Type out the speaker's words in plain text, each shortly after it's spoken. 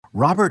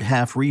Robert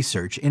Half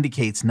research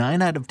indicates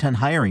 9 out of 10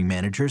 hiring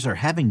managers are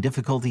having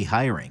difficulty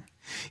hiring.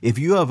 If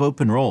you have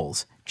open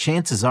roles,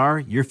 chances are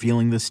you're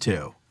feeling this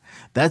too.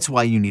 That's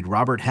why you need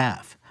Robert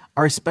Half.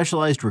 Our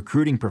specialized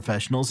recruiting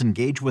professionals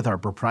engage with our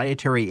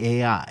proprietary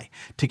AI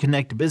to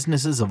connect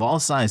businesses of all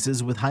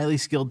sizes with highly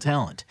skilled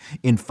talent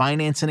in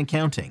finance and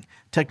accounting,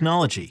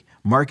 technology,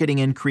 marketing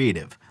and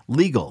creative,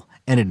 legal,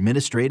 and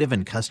administrative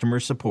and customer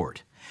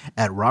support.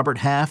 At Robert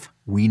Half,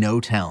 we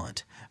know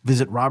talent.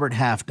 Visit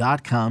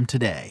roberthalf.com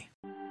today.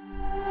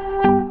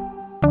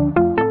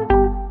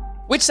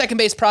 Which second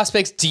base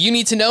prospects do you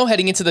need to know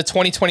heading into the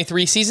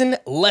 2023 season?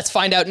 Let's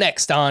find out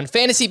next on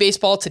Fantasy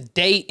Baseball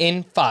Today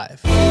in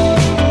 5.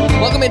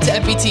 Welcome into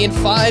FBT in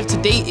 5.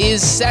 Today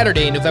is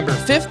Saturday, November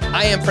 5th.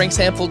 I am Frank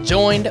Sample,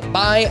 joined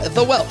by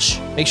The Welsh.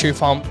 Make sure you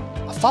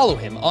follow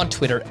him on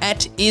Twitter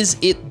at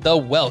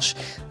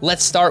IsItTheWelsh.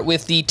 Let's start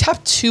with the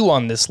top 2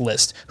 on this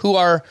list, who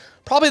are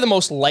probably the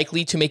most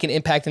likely to make an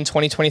impact in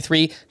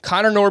 2023.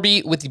 Connor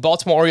Norby with the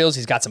Baltimore Orioles.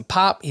 He's got some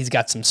pop, he's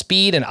got some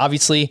speed, and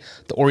obviously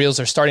the Orioles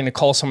are starting to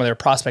call some of their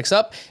prospects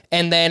up.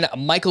 And then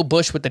Michael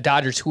Busch with the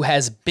Dodgers, who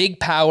has big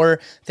power.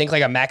 Think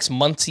like a Max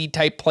Muncy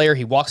type player.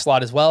 He walks a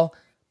lot as well.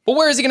 But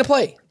where is he going to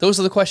play? Those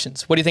are the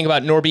questions. What do you think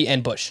about Norby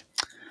and Busch?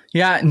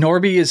 Yeah,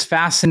 Norby is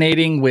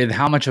fascinating with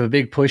how much of a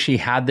big push he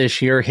had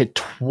this year. Hit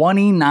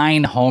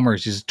 29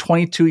 homers. He's a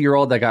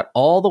 22-year-old that got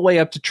all the way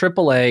up to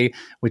AAA,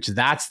 which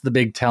that's the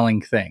big telling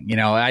thing. You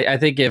know, I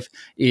think if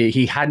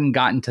he hadn't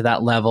gotten to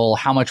that level,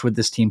 how much would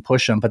this team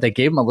push him? But they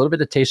gave him a little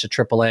bit of taste of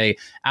AAA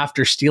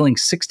after stealing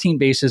 16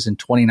 bases and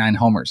 29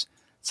 homers.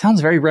 Sounds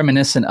very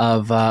reminiscent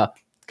of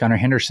Gunnar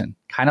Henderson,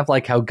 kind of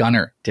like how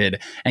Gunnar did.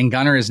 And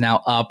Gunnar is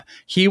now up.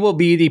 He will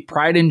be the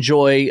pride and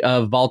joy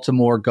of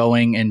Baltimore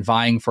going and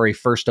vying for a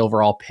first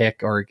overall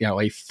pick or,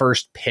 a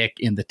first pick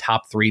in the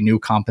top 3 new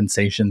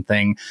compensation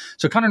thing.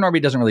 So Connor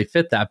Norby doesn't really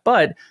fit that,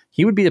 but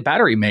he would be the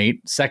battery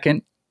mate,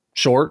 second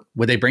short.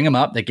 Would they bring him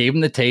up? They gave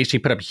him the taste. He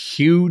put up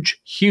huge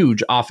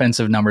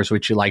offensive numbers,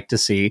 which you like to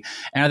see.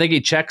 And I think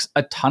he checks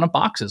a ton of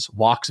boxes.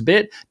 Walks a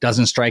bit,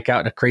 doesn't strike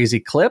out at a crazy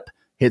clip,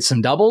 hit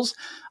some doubles.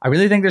 I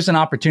really think there's an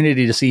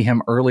opportunity to see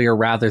him earlier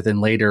rather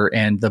than later,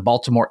 and the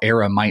Baltimore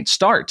era might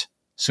start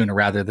sooner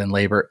rather than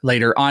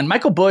later on.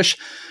 Michael Busch,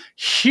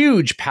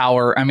 huge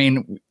power. I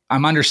mean,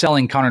 I'm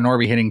underselling Connor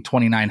Norby hitting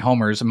 29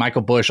 homers.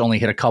 Michael Busch only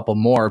hit a couple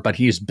more, but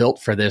he's built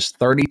for this.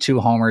 32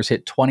 homers,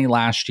 hit 20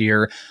 last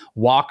year,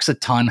 walks a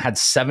ton, had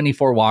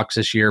 74 walks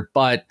this year,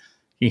 but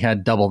he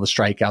had double the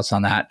strikeouts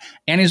on that.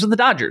 And he's with the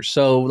Dodgers.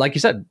 So like you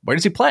said, where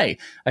does he play?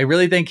 I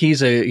really think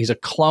he's a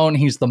clone.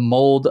 He's the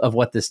mold of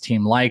what this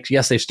team likes.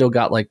 Yes, they've still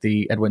got like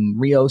the Edwin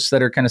Rios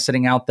that are kind of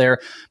sitting out there,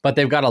 but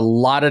they've got a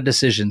lot of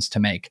decisions to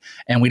make.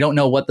 And we don't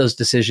know what those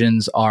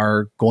decisions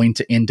are going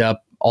to end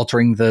up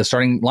altering the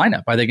starting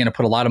lineup. Are they going to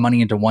put a lot of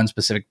money into one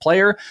specific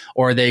player,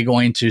 or are they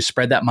going to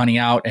spread that money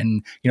out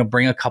and,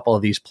 bring a couple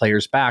of these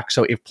players back?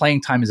 So if playing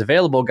time is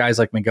available, guys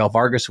like Miguel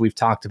Vargas, who we've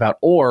talked about,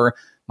 or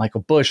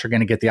Michael Busch are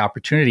going to get the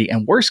opportunity.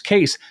 And worst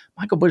case,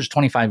 Michael Busch is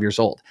 25 years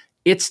old.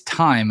 It's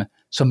time.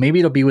 So maybe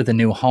it'll be with a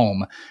new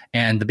home,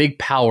 and the big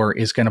power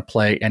is going to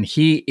play. And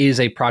he is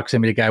a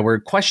proximity guy.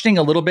 We're questioning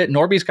a little bit.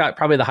 Norby's got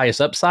probably the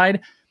highest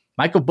upside.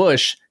 Michael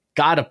Busch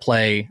got to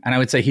play. And I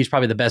would say he's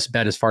probably the best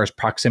bet as far as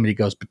proximity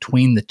goes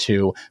between the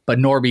two. But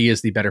Norby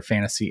is the better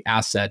fantasy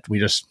asset. We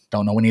just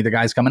don't know when either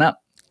guy's coming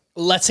up.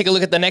 Let's take a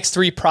look at the next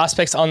 3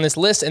 prospects on this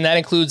list, and that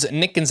includes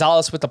Nick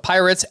Gonzalez with the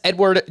Pirates,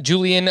 Edouard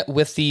Julien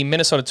with the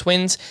Minnesota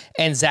Twins,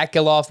 and Zach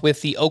Gelof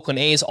with the Oakland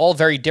A's. All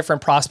very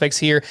different prospects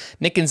here.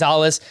 Nick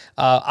Gonzalez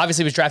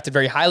obviously was drafted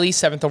very highly,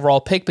 7th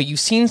overall pick, but you've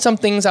seen some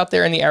things out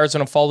there in the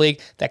Arizona Fall League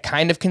that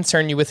kind of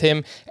concern you with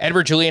him.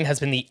 Edouard Julien has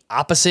been the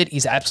opposite.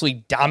 He's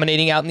absolutely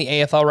dominating out in the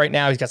AFL right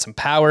now. He's got some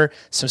power,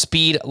 some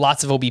speed,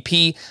 lots of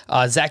OBP.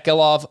 Zach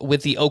Gelof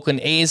with the Oakland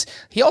A's.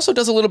 He also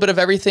does a little bit of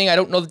everything. I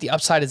don't know that the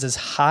upside is as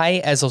high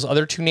as those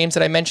other 2 names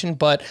that I mentioned,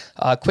 but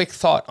quick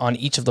thought on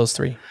each of those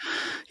 3.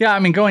 Yeah, I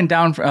mean, going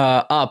down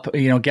up,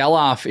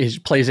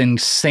 Gelof plays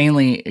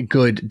insanely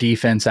good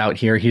defense out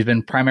here. He's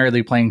been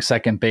primarily playing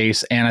second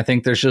base, and I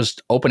think there's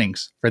just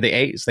openings for the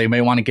A's. They may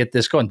want to get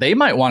this going. They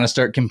might want to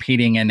start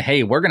competing, and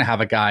hey, we're going to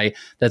have a guy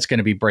that's going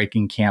to be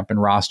breaking camp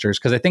and rosters,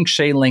 because I think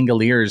Shea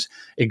Langoliers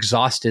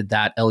exhausted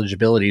that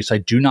eligibility, so I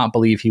do not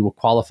believe he will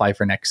qualify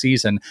for next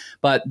season.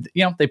 But,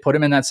 they put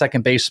him in that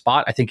second base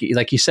spot. I think,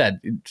 like you said,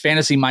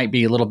 fantasy might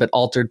be a little bit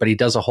altered, but he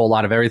does a whole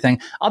lot of everything.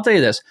 I'll tell you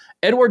this,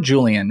 Edouard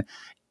Julien,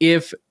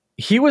 if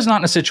he was not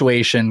in a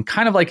situation,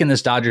 kind of like in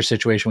this Dodgers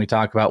situation we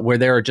talk about, where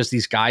there are just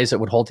these guys that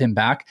would hold him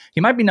back,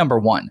 he might be number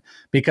 1,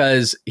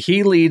 because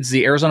he leads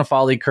the Arizona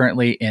Fall League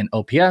currently in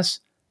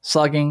OPS,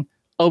 slugging,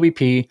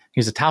 OBP.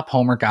 He's a top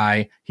homer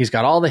guy. He's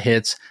got all the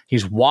hits.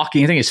 He's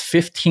walking. I think he's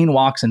 15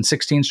 walks and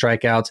 16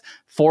 strikeouts,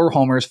 4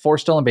 homers, 4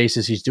 stolen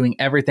bases. He's doing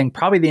everything.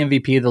 Probably the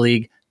MVP of the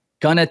league.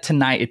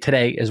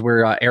 Today, as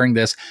we're airing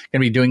this, going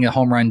to be doing a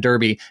home run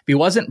derby. If he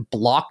wasn't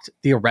blocked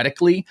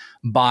theoretically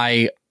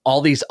by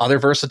all these other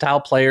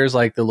versatile players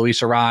like the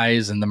Luis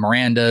Arraez and the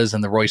Mirandas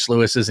and the Royce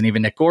Lewises and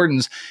even Nick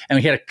Gordons, and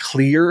we had a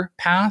clear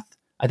path,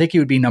 I think he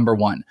would be number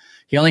 1.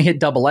 He only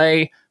hit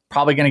AA,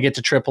 probably going to get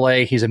to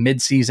AAA. He's a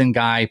midseason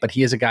guy, but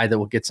he is a guy that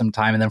will get some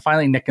time. And then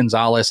finally, Nick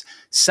Gonzalez,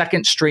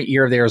 second straight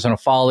year of the Arizona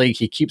Fall League.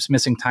 He keeps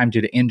missing time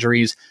due to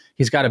injuries.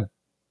 He's got a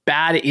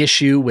bad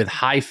issue with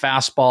high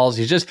fastballs.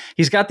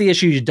 He's got the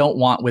issue you don't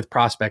want with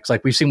prospects.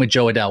 Like we've seen with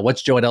Joe Adell.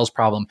 What's Joe Adell's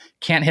problem?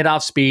 Can't hit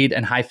off speed,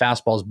 and high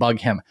fastballs bug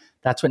him.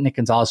 That's what Nick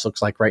Gonzalez looks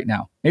like right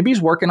now. Maybe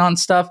he's working on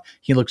stuff.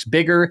 He looks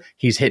bigger.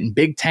 He's hitting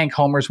big tank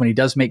homers when he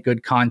does make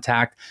good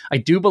contact. I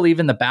do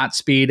believe in the bat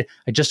speed.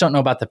 I just don't know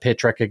about the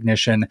pitch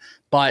recognition,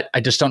 but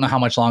I just don't know how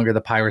much longer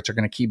the Pirates are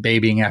going to keep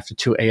babying after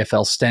 2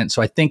 AFL stints.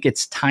 So I think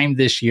it's time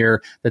this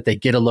year that they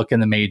get a look in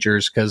the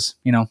majors because,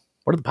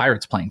 what are the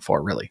Pirates playing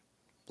for, really?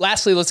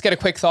 Lastly, let's get a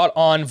quick thought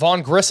on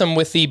Vaughn Grissom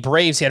with the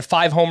Braves. He had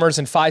 5 homers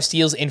and 5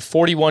 steals in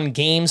 41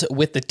 games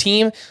with the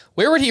team.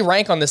 Where would he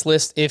rank on this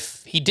list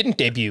if he didn't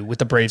debut with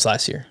the Braves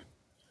last year?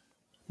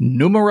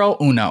 Numero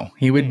uno.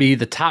 He would be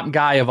the top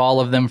guy of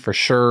all of them for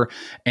sure.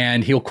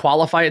 And he'll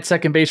qualify at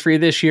second base for you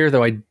this year,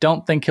 though I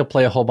don't think he'll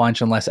play a whole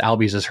bunch unless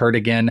Albies is hurt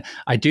again.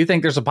 I do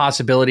think there's a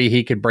possibility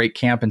he could break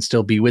camp and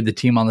still be with the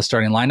team on the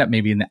starting lineup,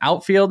 maybe in the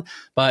outfield.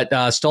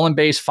 But stolen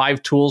base,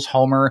 5 tools,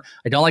 homer.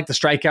 I don't like the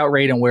strikeout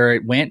rate and where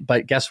it went,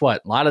 but guess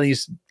what? A lot of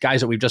these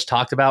guys that we've just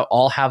talked about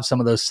all have some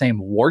of those same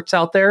warts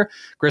out there.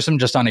 Grissom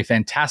just on a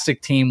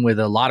fantastic team with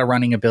a lot of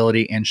running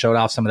ability and showed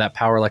off some of that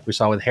power like we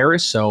saw with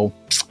Harris. So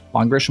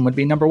Vaughn Grissom would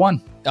be number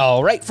 1.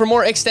 All right. For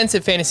more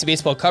extensive fantasy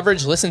baseball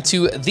coverage, listen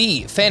to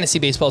the Fantasy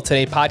Baseball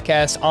Today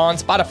podcast on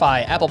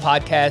Spotify, Apple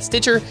Podcasts,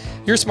 Stitcher,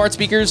 your smart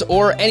speakers,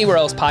 or anywhere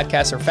else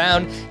podcasts are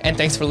found. And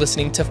thanks for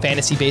listening to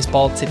Fantasy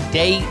Baseball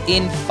Today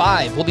in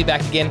 5. We'll be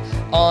back again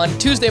on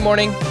Tuesday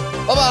morning.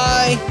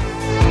 Bye-bye.